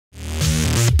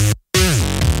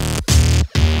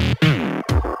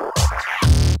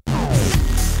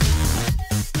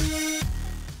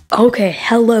Okay,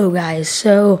 hello guys.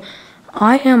 So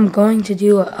I am going to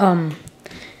do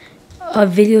a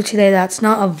video today that's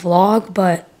not a vlog,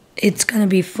 but it's gonna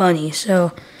be funny.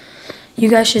 So you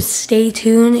guys should stay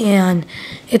tuned, and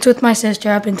it's with my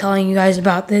sister. I've been telling you guys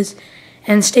about this,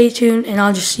 and stay tuned, and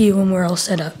I'll just see you when we're all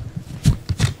set up.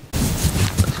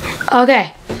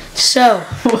 Okay, so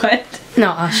What?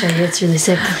 no, I'll show you. It's really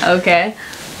sick. Okay.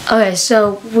 Okay,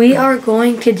 so we are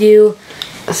going to do.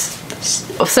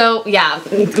 So, yeah,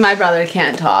 my brother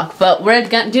can't talk, but we're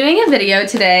doing a video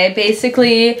today.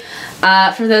 Basically,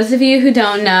 for those of you who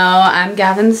don't know, I'm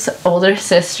Gavin's older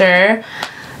sister,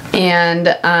 and,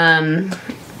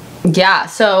 yeah,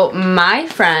 so my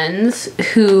friends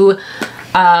who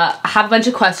have a bunch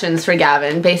of questions for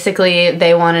Gavin, basically,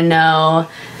 they want to know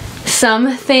some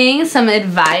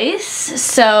advice.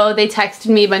 So they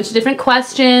texted me a bunch of different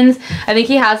questions. I think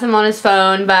he has them on his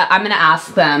phone, but I'm going to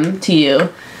ask them to you.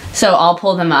 So I'll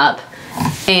pull them up,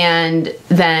 and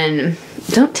then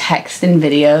don't text in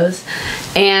videos.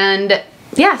 And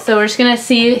yeah, so we're just gonna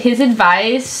see his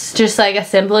advice, just like a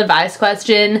simple advice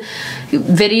question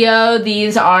video.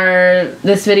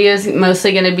 This video is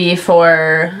mostly gonna be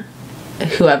for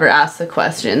whoever asked the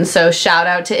question. So shout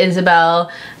out to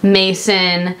Isabel,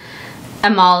 Mason,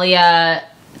 Amalia,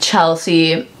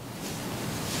 Chelsea.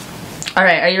 All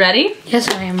right, are you ready? Yes,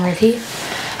 I am ready.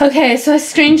 Okay, so I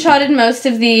screenshotted most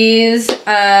of these.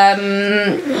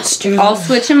 I'll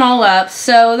switch them all up.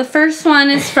 So the first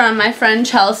one is from my friend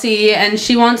Chelsea, and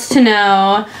she wants to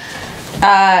know,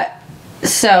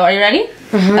 so are you ready?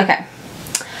 Mm-hmm. Okay.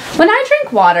 When I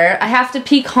drink water, I have to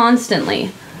pee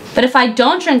constantly. But if I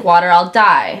don't drink water, I'll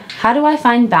die. How do I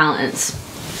find balance?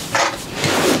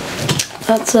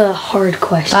 That's a hard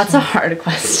question. That's a hard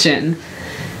question.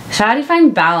 So how do you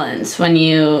find balance when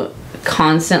you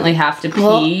constantly have to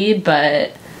pee?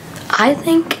 But I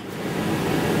think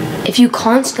if you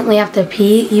constantly have to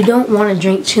pee, you don't want to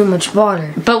drink too much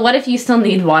water. But what if you still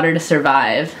need water to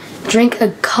survive? Drink a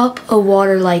cup of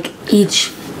water like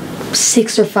each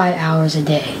 6 or 5 hours a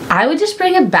day. I would just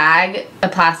bring a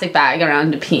plastic bag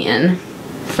around to pee in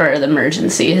for the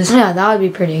emergencies. Yeah, that would be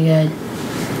pretty good.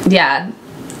 Yeah,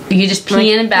 you just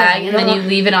pee in a bag, and then you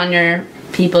leave it on your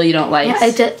people you don't like. Yeah,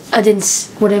 I didn't,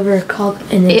 whatever it's called,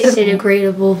 an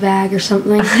disintegratable bag or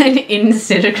something. An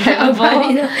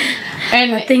disintegratable.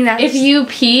 And I think that's, if you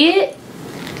pee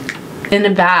in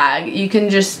a bag, you can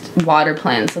just water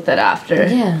plants with it after.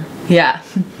 Yeah. Yeah.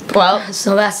 Well,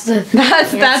 so that's the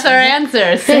that's our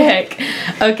answer. Sick.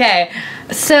 Okay.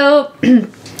 So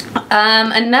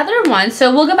another one.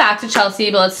 So we'll go back to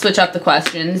Chelsea, but let's switch up the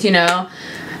questions, you know.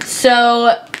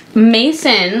 So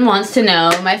Mason wants to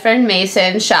know, my friend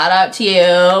Mason, shout out to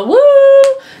you. Woo!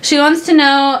 She wants to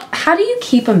know, how do you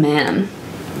keep a man?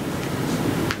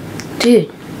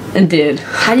 Dude.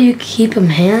 How do you keep a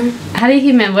man? How do you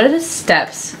keep a man? What are the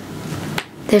steps?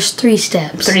 There's 3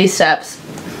 steps. 3 steps.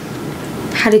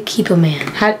 How to keep a man.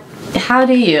 How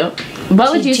do you?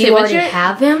 What would you say? Do you already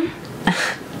have him?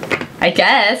 I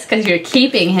guess, because you're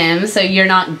keeping him, so you're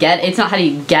not it's not how do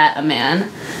you get a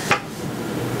man.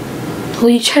 Well,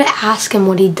 you try to ask him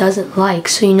what he doesn't like,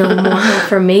 so you know more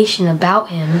information about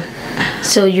him,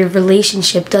 so your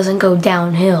relationship doesn't go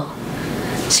downhill.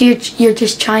 So you're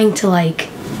just trying to, like,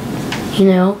 you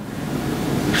know,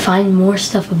 find more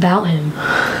stuff about him.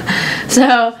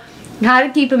 So, how to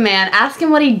keep a man? Ask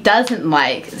him what he doesn't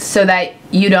like, so that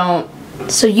you don't.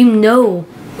 So you know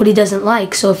what he doesn't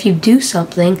like. So if you do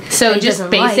something, so just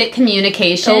basic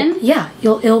communication.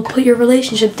 It'll put your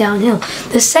relationship downhill.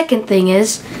 The second thing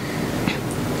is,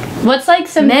 what's like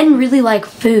some men really like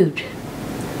food.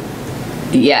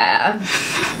 Yeah.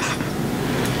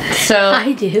 So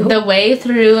I do. The way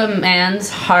through a man's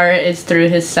heart is through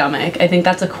his stomach. I think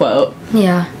that's a quote.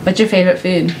 Yeah. What's your favorite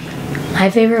food? My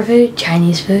favorite food?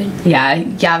 Chinese food. Yeah,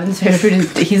 Gavin's favorite food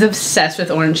is, he's obsessed with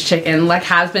orange chicken. Like,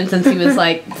 has been since he was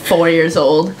like 4 years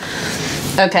old.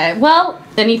 Okay, well,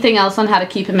 anything else on how to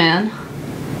keep a man?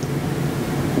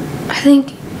 I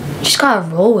think you just gotta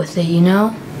roll with it, you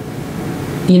know?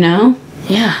 You know?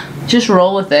 Yeah. Just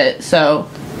roll with it. So,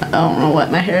 I don't know what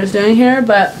my hair is doing here,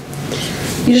 but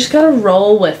you just gotta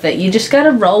roll with it. You just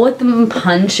gotta roll with the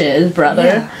punches, brother.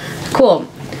 Yeah. Cool.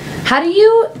 How do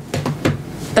you...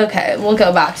 Okay, we'll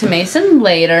go back to Mason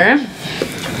later.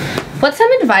 What's some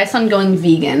advice on going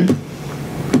vegan?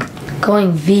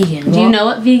 Going vegan? Do you know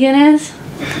what vegan is?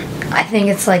 I think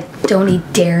it's like don't eat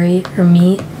dairy or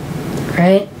meat,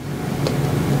 right?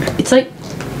 It's like...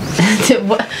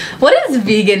 what is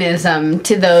veganism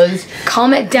to those?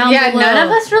 Comment down below. Yeah, none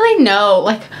of us really know.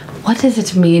 Like, what does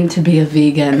it mean to be a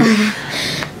vegan?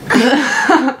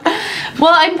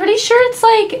 Well, I'm pretty sure it's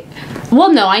like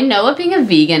Well, no, I know what being a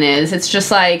vegan is. It's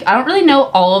just like, I don't really know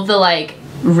all of the like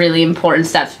really important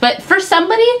steps. But for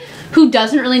somebody who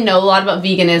doesn't really know a lot about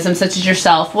veganism, such as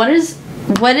yourself, what is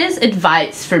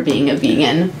advice for being a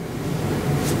vegan?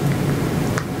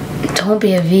 Don't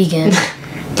be a vegan.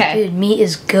 Okay. Dude, meat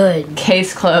is good.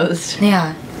 Case closed.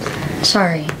 Yeah.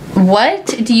 Sorry. What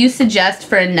do you suggest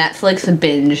for a Netflix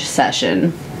binge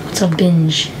session? What's a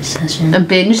binge session? A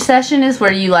binge session is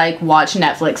where you like watch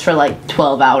Netflix for like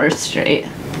 12 hours straight.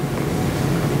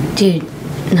 Dude,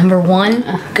 number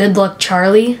 1, Good Luck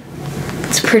Charlie.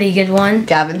 It's a pretty good one.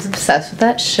 Gavin's obsessed with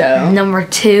that show. Number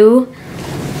 2,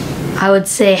 I would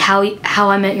say How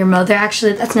I Met Your Mother.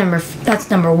 Actually, that's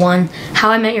number 1. How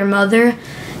I Met Your Mother.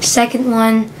 Second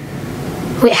one,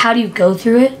 wait, how do you go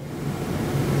through it?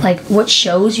 Like, what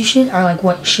shows you should, or like,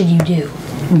 what should you do?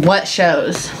 What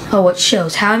shows? Oh, what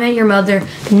shows? How I Met Your Mother,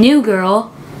 New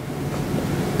Girl.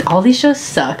 All these shows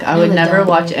suck. I would never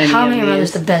watch any How I of Met Your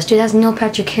Mother's these. the best. Dude, it has Neil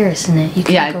Patrick Harris in it. You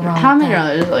can't go wrong How I with Met Your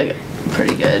that. Mother is like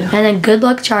pretty good. And then Good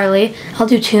Luck Charlie. I'll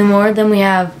do 2 more. Then we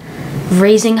have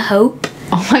Raising Hope.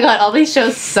 Oh my god, all these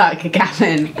shows suck,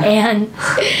 Gavin. And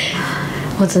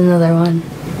what's another one?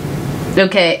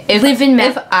 Okay, if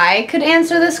I could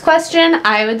answer this question,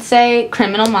 I would say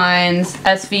Criminal Minds,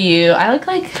 SVU. I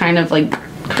like kind of like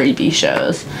creepy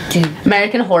shows. Dude,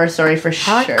 American Horror Story for I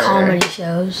sure. like comedy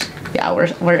shows. Yeah,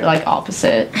 we're like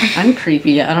opposite. I'm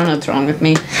creepy. I don't know what's wrong with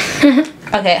me.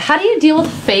 Okay, how do you deal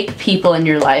with fake people in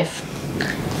your life?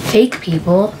 Fake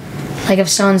people? Like if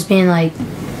someone's being like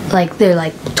they're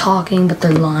like talking but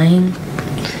they're lying.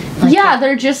 Like yeah,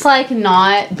 they're just like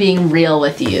not being real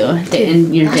with you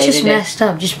in your that's day just to day. messed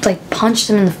up. Just like punch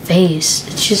them in the face.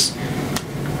 It's just,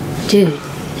 dude,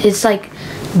 it's like,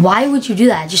 why would you do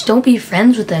that? Just don't be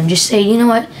friends with them. Just say, you know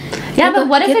what? Yeah, but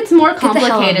what if it's more get the hell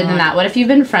complicated out. than that? What if you've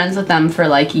been friends with them for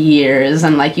like years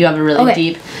and like you have a really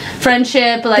deep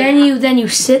friendship? Like Then you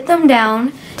sit them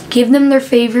down, give them their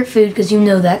favorite food because you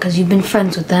know that because you've been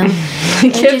friends with them.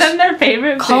 give them their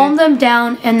favorite food. Calm them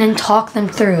down and then talk them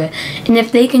through it. And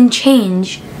if they can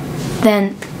change,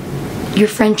 then your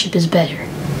friendship is better.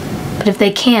 But if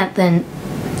they can't, then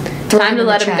time to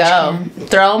let them go.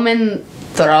 Throw them in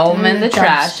the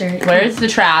trash. dumpster. Where's the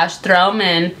trash? Throw them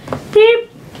in. Beep.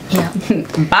 Yeah.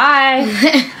 Bye.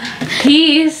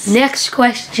 Peace. Next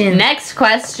question. Next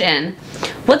question.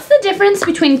 What's the difference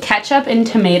between ketchup and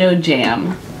tomato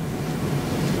jam?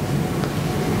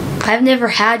 I've never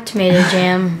had tomato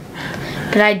jam,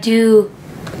 but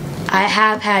I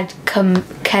have had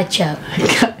ketchup.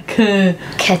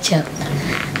 Ketchup.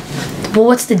 Well,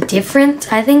 what's the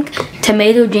difference? I think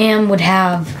tomato jam would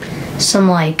have some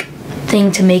like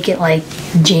thing to make it like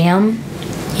jam,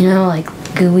 you know, like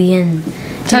gooey and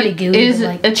it's already gooey. Is but,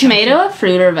 like, a tomato a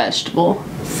fruit or a vegetable?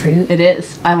 fruit? It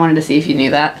is. I wanted to see if you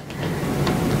knew that.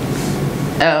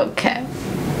 Okay.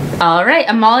 All right.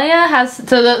 Amalia has.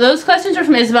 So those questions are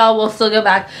from Isabel. We'll still go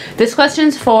back. This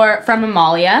question's from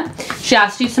Amalia. She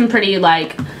asked you some pretty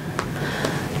like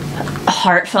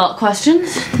heartfelt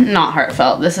questions. Not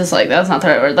heartfelt. This is like that's not the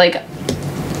right word. Like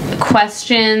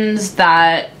questions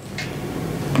that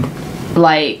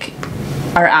like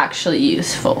are actually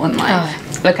useful in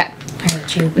life. Okay. I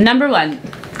got you. Number 1.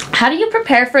 How do you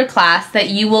prepare for a class that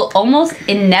you will almost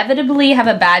inevitably have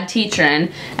a bad teacher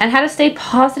in, and how to stay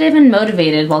positive and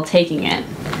motivated while taking it?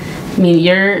 I mean,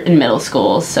 you're in middle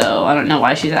school, so I don't know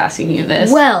why she's asking you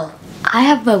this. Well, I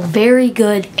have a very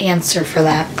good answer for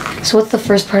that. So what's the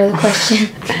first part of the question?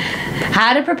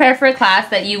 How to prepare for a class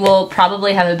that you will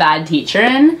probably have a bad teacher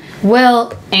in,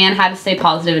 Well, and how to stay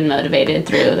positive and motivated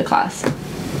through the class.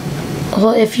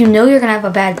 if you know you're going to have a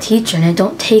bad teacher in it,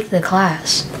 don't take the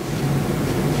class.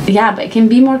 Yeah, but it can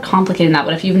be more complicated than that.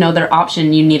 What if you know their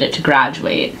option, you need it to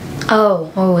graduate?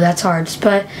 Oh, that's hard.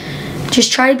 But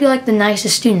just try to be like the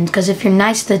nicest student, because if you're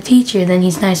nice to the teacher, then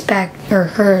he's nice back, or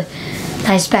her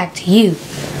nice back to you.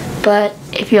 But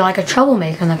if you're like a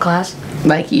troublemaker in the class,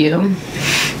 Like you.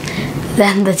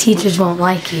 then the teachers won't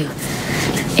like you.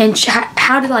 And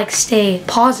how to like stay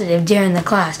positive during the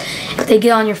class. If they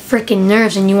get on your freaking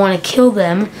nerves and you want to kill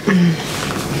them,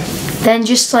 then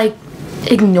just like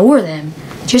ignore them.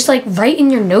 Just like write in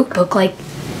your notebook, like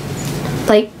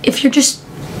if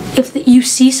you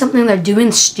see something they're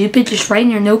doing stupid, just write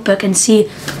in your notebook and see,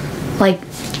 like,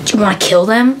 do you want to kill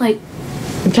them? Like,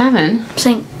 Gavin. I'm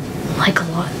saying like a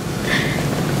lot.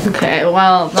 Okay,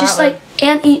 well, Just like,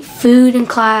 and eat food in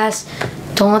class.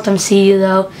 Don't let them see you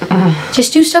though.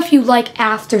 Just do stuff you like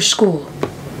after school.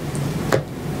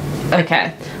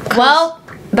 Okay. Well,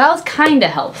 that was kind of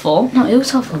helpful. No, it was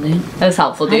helpful, dude. That was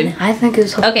helpful, dude. I think it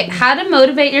was helpful. Okay, how to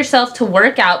motivate yourself to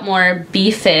work out more,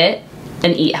 be fit,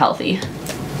 and eat healthy.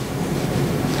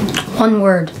 One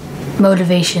word.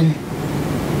 Motivation.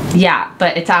 Yeah,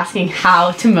 but it's asking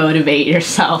how to motivate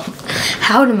yourself.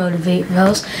 How to motivate,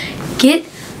 Rose? Get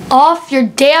off your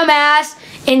damn ass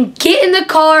and get in the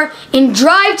car and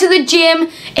drive to the gym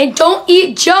and don't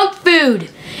eat junk food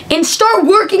and start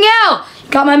working out.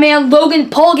 Got my man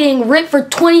Logan Paul getting ripped for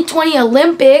 2020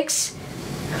 Olympics.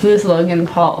 Who's Logan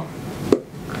Paul?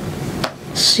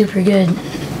 Super good.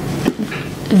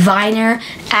 Viner,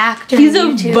 actor. He's a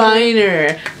YouTuber.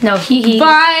 Viner. No, he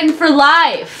Vine for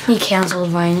life. he cancanceled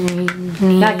Viner.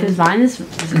 Yeah, because Vine is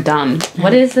dumb.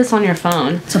 What is this on your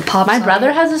phone? It's a pop My socket.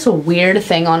 brother has this weird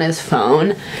thing on his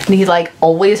phone, and he like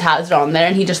always has it on there,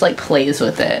 and he just like plays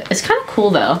with it. It's kind of cool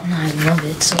though. I love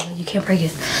it, so you can't break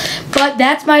it. But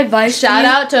that's my advice. to Shout you.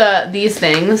 out to these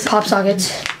things. Pop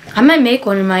sockets. I might make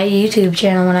one in my YouTube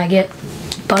channel when I get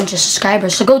a bunch of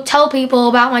subscribers. So go tell people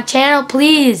about my channel,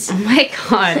 please. Oh my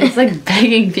god, it's like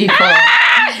begging people.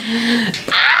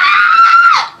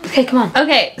 Okay, come on.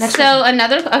 Okay, Next so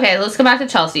okay, let's go back to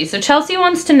Chelsea. So Chelsea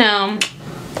wants to know.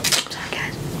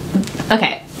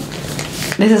 Okay,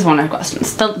 this is one of her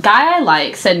questions. The guy I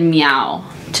like said meow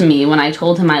to me when I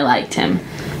told him I liked him.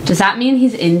 Does that mean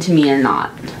he's into me or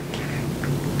not?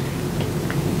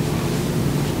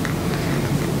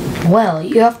 Well,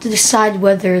 you have to decide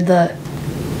whether the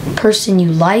person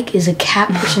you like is a cat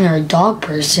person or a dog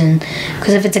person.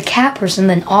 Because if it's a cat person,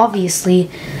 then obviously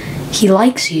he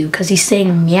likes you because he's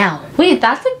saying meow. Wait,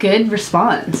 that's a good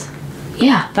response.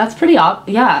 Yeah. That's pretty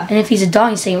yeah. And if he's a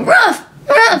dog, he's saying ruff,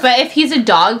 ruff. But if he's a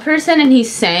dog person and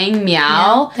he's saying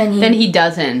meow, Yeah, then he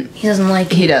doesn't. He doesn't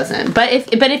like He it. doesn't. But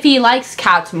if he likes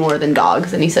cats more than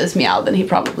dogs and he says meow, then he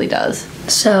probably does.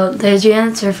 So there's your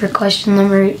answer for question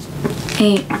number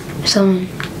 8. So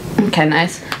Okay,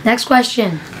 nice. next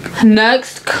question.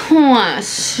 Next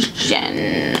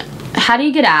question. How do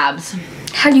you get abs?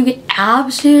 How do you get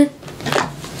abs, dude?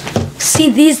 See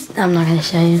these? I'm not gonna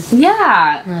show you.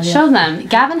 Yeah, yeah. show them.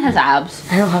 Gavin has abs.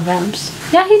 I don't have abs.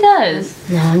 Yeah, he does.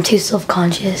 No, I'm too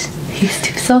self-conscious. He's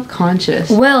too self-conscious.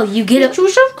 Well, you get He's too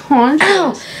self-conscious.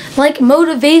 Ow! Like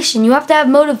motivation. You have to have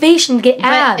motivation to get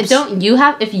abs. But don't you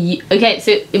have, if you, okay,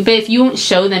 so, but if you won't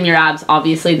show them your abs,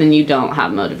 obviously, then you don't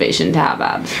have motivation to have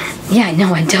abs. Yeah, I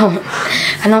know I don't.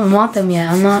 I don't want them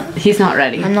yet. He's not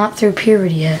ready. I'm not through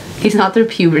puberty yet. He's not through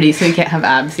puberty, so he can't have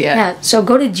abs yet. Yeah, so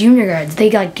go to junior guards.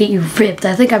 They like get you ripped.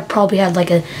 I think I probably had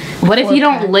like a. What if you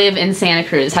don't 4-pack. live in Santa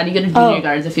Cruz? How do you go to junior Oh.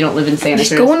 guards if you don't live in Santa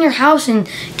Just Cruz? go in your house and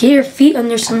get your feet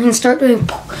under something and start doing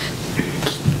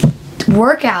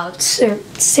workouts or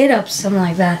sit-ups, something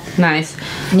like that. Nice.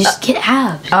 And just get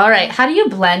abs. All right, how do you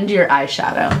blend your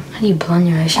eyeshadow? How do you blend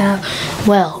your eyeshadow?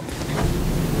 Well,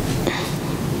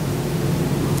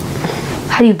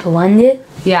 how do you blend it?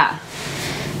 Yeah.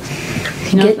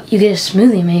 You know, You get a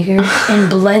smoothie maker and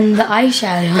blend the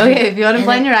eyeshadow. okay, if you want to And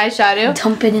blend then your eyeshadow,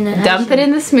 dump it in an dump it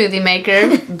in the smoothie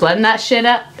maker, blend that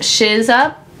shiz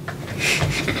up,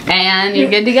 and you're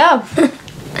good to go.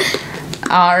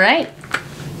 All right.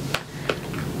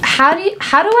 How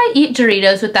do I eat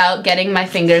Doritos without getting my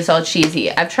fingers all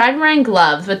cheesy? I've tried wearing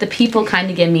gloves, but the people kind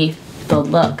of give me the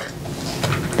look.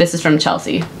 This is from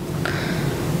Chelsea.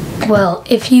 Well,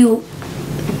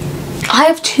 I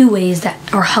have 2 ways that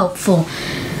are helpful.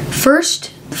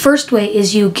 The first way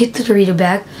is you get the Dorito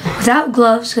bag without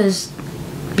gloves because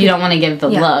You don't want to give the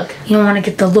look. you don't want to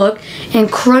get the look,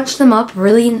 and crunch them up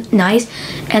really nice,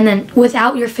 and then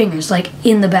without your fingers, like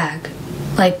in the bag,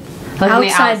 like Like on the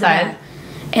outside the outside. bag.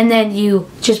 And then you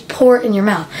just pour it in your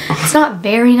mouth. It's not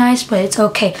very nice, but it's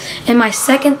okay. And my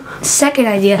second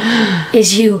idea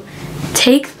is you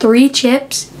take 3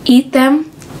 chips, eat them,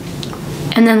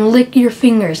 and then lick your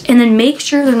fingers. And then make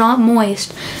sure they're not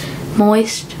moist.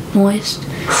 Moist.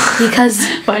 Because,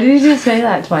 Why did you just say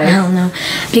that I twice? don't know.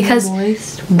 Because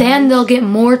Moist. then they'll get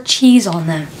more cheese on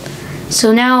them.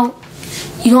 So now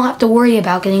you don't have to worry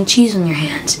about getting cheese on your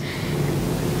hands.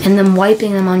 And then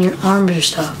wiping them on your arms or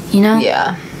stuff, you know?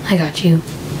 Yeah. I got you,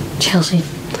 Chelsea.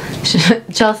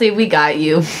 Chelsea, we got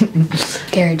you.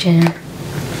 Garrett Jenner.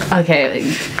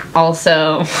 Okay,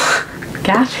 also,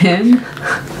 Gavin.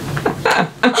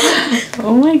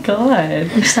 Oh my god.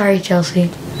 I'm sorry,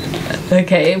 Chelsea.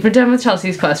 Okay, we're done with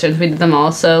Chelsea's questions. We did them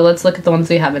all, so let's look at the ones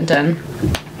we haven't done.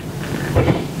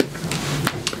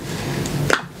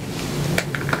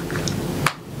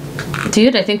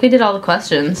 Dude, I think we did all the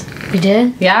questions. We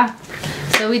did? Yeah.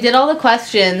 So we did all the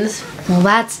questions. Well,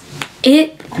 that's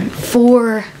it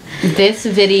for This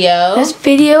video. this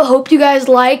video. Hope you guys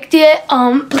liked it.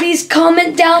 Please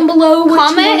comment down below. what you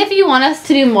Comment want. if you want us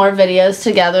to do more videos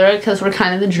together, because we're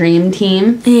kind of the dream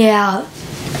team. Yeah.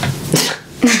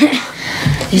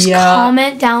 Just Yeah.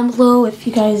 comment down below if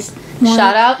you guys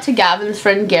Shout out to Gavin's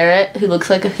friend Garrett, who looks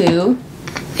like a who.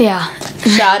 Yeah.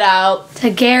 Shout out to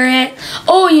Garrett.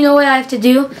 Oh, you know what I have to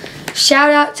do?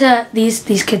 Shout out to these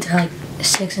kids are like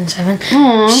 6 and 7.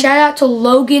 Aww. Shout out to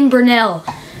Logan Burnell.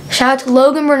 Shout out to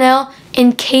Logan Burnell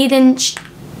and Caden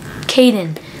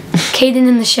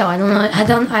in the show.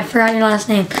 I forgot your last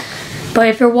name. But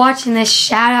if you're watching this,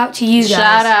 shout out to you guys.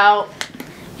 Shout out.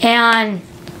 And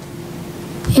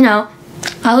you know,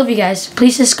 I love you guys.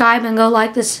 Please subscribe and go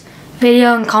like this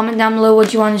video and comment down below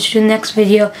what you want us to do in the next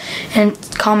video, and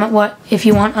comment what if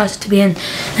you want us to be in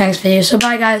the next video. So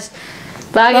bye guys.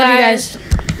 Bye love guys. you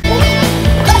guys.